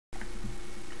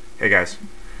Hey guys.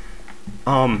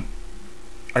 I've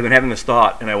been having this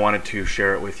thought and I wanted to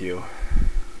share it with you.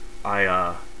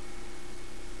 I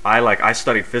I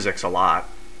studied physics a lot.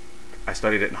 I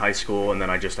studied it in high school, and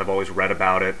then I've always read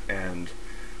about it and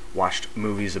watched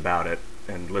movies about it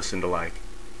and listened to like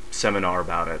seminar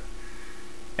about it.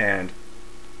 And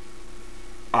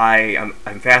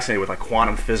I'm fascinated with like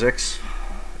quantum physics.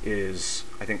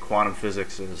 I think quantum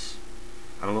physics is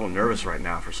I'm a little nervous right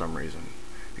now for some reason,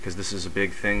 because this is a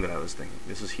big thing that I was thinking.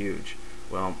 This is huge.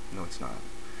 Well, no, it's not.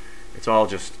 It's all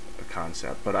just a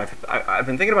concept. But I've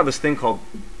been thinking about this thing called.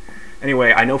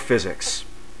 Anyway, I know physics,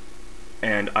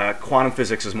 and quantum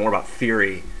physics is more about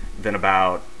theory than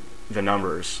about the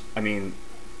numbers. I mean,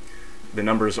 the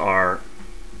numbers are,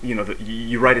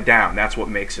 you write it down. That's what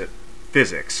makes it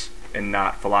physics and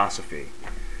not philosophy,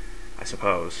 I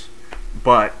suppose.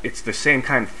 But it's the same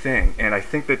kind of thing, and I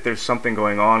think that there's something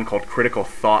going on called critical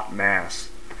thought mass,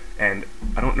 and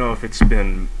I don't know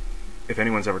if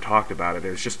anyone's ever talked about it.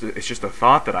 It's just a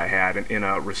thought that I had in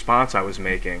a response I was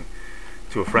making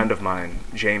to a friend of mine,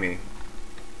 Jamie.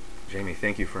 Jamie,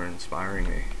 thank you for inspiring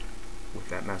me with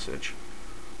that message.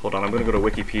 Hold on, I'm going to go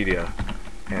to Wikipedia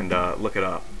and look it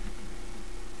up.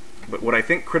 But what I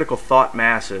think critical thought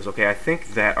mass is, okay, I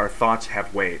think that our thoughts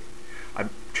have weight.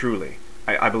 Truly.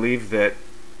 I believe that,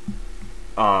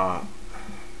 hold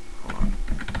on.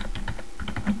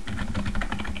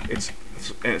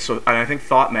 And I think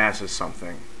thought mass is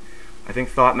something. I think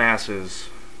thought mass is,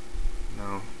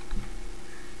 no,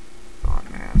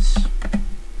 thought mass.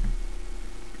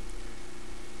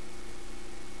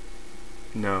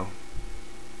 No.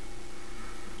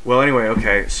 Well, anyway,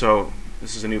 okay, so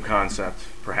this is a new concept,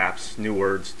 perhaps, new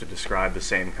words to describe the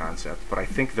same concept, but I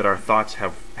think that our thoughts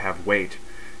have weight,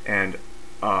 and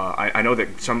I know that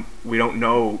we don't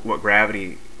know what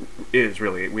gravity is,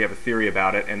 really. We have a theory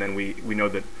about it, and then we know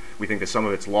that we think that some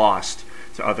of it's lost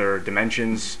to other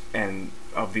dimensions, and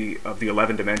of the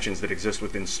 11 dimensions that exist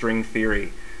within string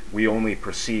theory, we only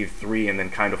perceive 3 and then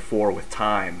kind of 4 with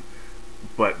time.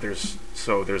 But there's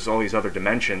all these other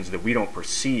dimensions that we don't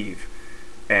perceive,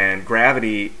 and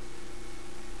gravity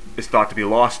is thought to be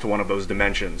lost to one of those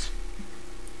dimensions.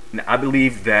 Now, I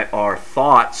believe that our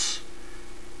thoughts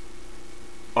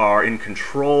are in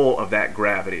control of that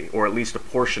gravity, or at least a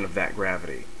portion of that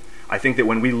gravity. I think that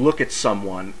when we look at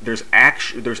someone, there's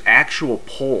actual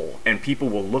pull, and people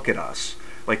will look at us.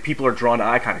 Like, people are drawn to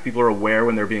eye contact. People are aware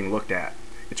when they're being looked at.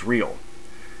 It's real.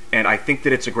 And I think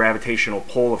that it's a gravitational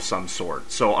pull of some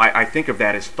sort. So I think of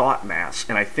that as thought mass,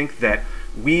 and I think that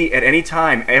we, at any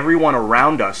time, everyone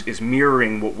around us is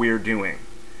mirroring what we're doing.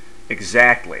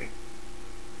 Exactly.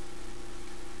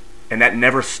 And that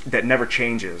never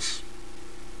changes.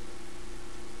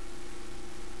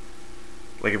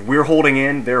 Like, if we're holding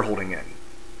in, they're holding in.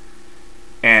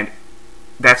 And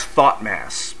that's thought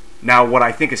mass. Now, what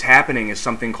I think is happening is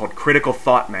something called critical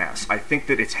thought mass. I think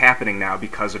that it's happening now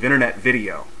because of internet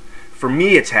video. For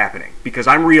me, it's happening because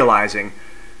I'm realizing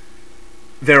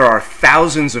there are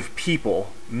thousands of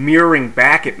people mirroring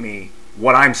back at me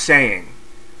what I'm saying,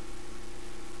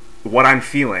 what I'm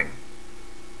feeling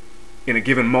in a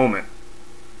given moment.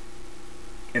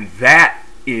 And that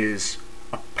is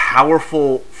a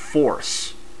powerful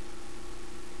force.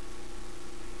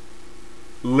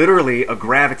 Literally a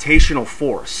gravitational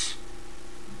force.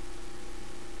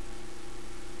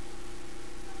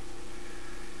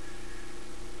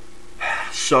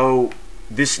 So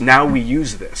now we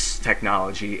use this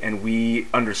technology and we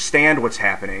understand what's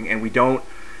happening, and we don't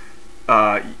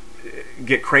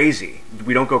get crazy.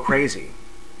 We don't go crazy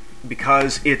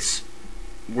because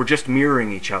we're just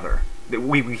mirroring each other.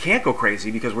 We can't go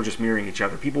crazy because we're just mirroring each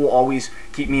other. People will always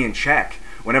keep me in check.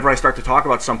 Whenever I start to talk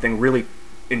about something really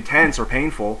intense or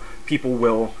painful, people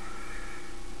will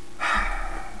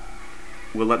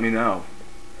let me know.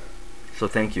 So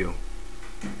thank you.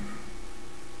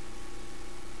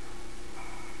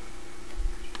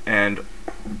 And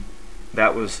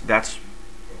that's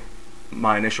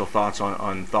my initial thoughts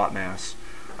on thought mass.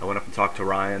 I went up and talked to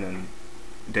Ryan and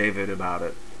David about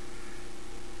it.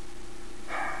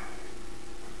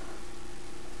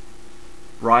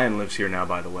 Ryan lives here now,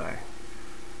 by the way.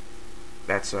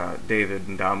 That's David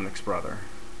and Dominic's brother.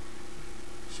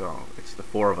 So it's the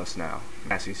 4 of us now.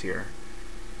 Massey's here.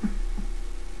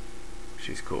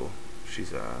 She's cool.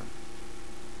 She's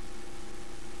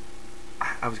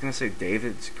I was gonna say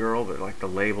David's girl, but like the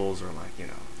labels are like,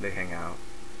 they hang out.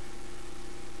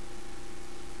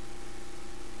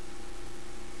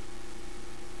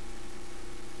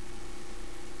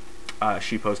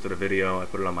 She posted a video. I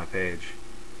put it on my page.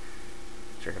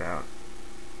 Check it out.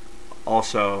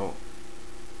 Also,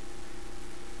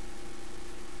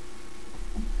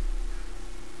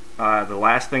 The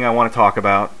last thing I want to talk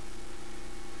about,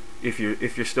 if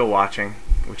you're still watching,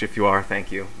 which if you are,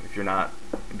 thank you. If you're not,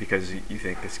 because you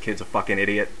think this kid's a fucking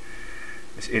idiot,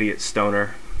 this idiot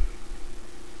stoner.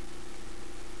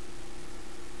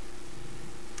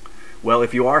 Well,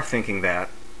 if you are thinking that,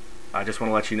 I just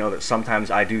want to let you know that sometimes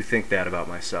I do think that about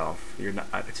myself.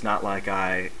 It's not like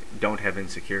I don't have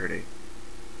insecurity.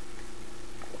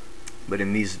 But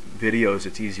in these videos,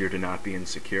 it's easier to not be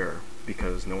insecure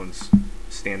because no one's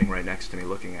standing right next to me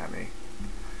looking at me.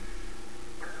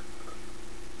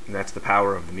 And that's the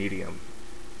power of the medium.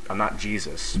 I'm not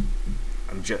Jesus.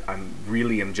 I'm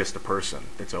really am just a person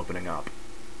that's opening up.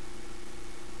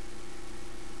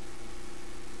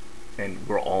 And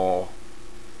we're all,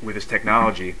 with this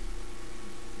technology,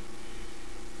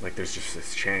 like there's just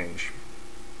this change.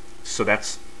 So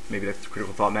maybe that's the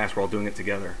critical thought mass. We're all doing it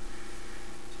together.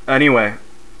 Anyway,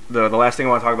 the last thing I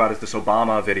want to talk about is this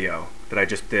Obama video that I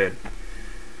just did.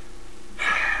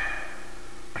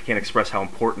 I can't express how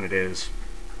important it is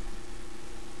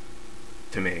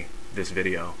to me, this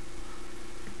video.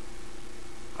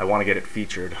 I want to get it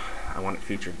featured. I want it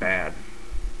featured bad.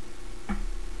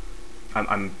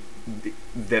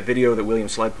 That video that William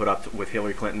Sled put up with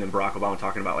Hillary Clinton and Barack Obama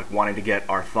talking about like wanting to get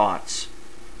our thoughts,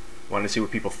 wanting to see what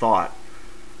people thought.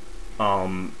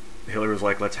 Hillary was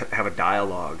like, let's have a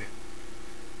dialogue.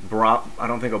 I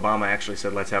don't think Obama actually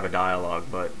said let's have a dialogue,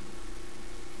 but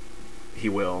he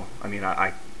will. I mean,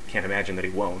 I can't imagine that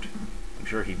he won't. I'm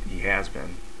sure he has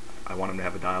been. I want him to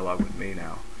have a dialogue with me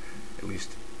now, at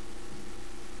least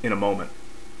in a moment,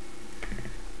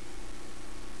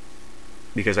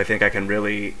 because I think I can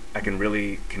really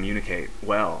communicate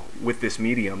well with this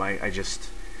medium. I just,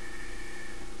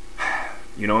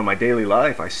 you know, in my daily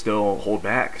life, I still hold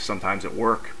back sometimes at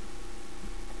work.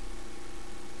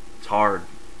 It's hard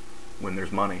when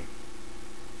there's money.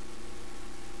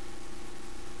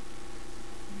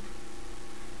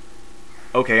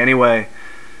 Okay, anyway,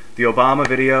 the Obama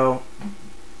video,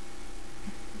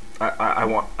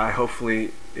 I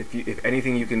hopefully, if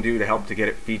anything you can do to help to get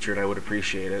it featured, I would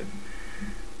appreciate it,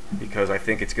 because I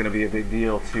think it's going to be a big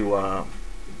deal to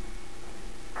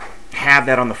have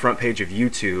that on the front page of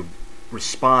YouTube,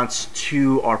 response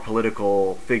to our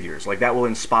political figures. Like, that will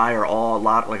inspire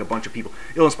a bunch of people.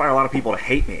 It'll inspire a lot of people to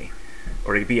hate me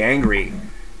or to be angry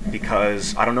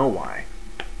because I don't know why.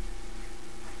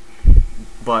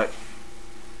 But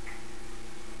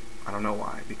I don't know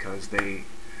why, because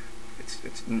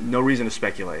it's no reason to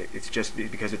speculate. It's just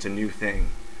because it's a new thing.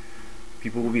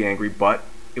 People will be angry, but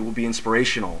it will be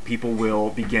inspirational. People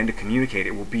will begin to communicate.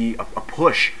 It will be a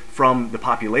push from the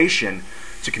population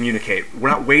to communicate. We're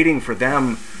not waiting for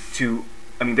them to,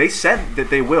 I mean, they said that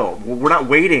they will. We're not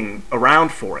waiting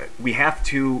around for it. We have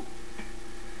to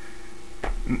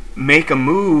make a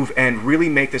move and really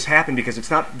make this happen, because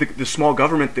it's not the small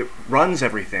government that runs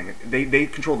everything. They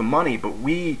control the money, but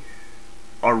we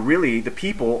are really, the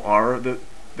people are the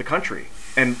country.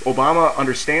 And Obama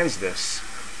understands this.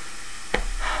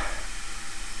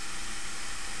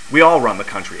 We all run the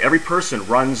country. Every person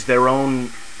runs their own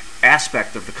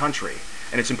aspect of the country.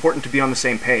 And it's important to be on the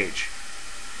same page.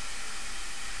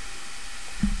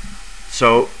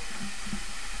 So,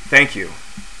 thank you.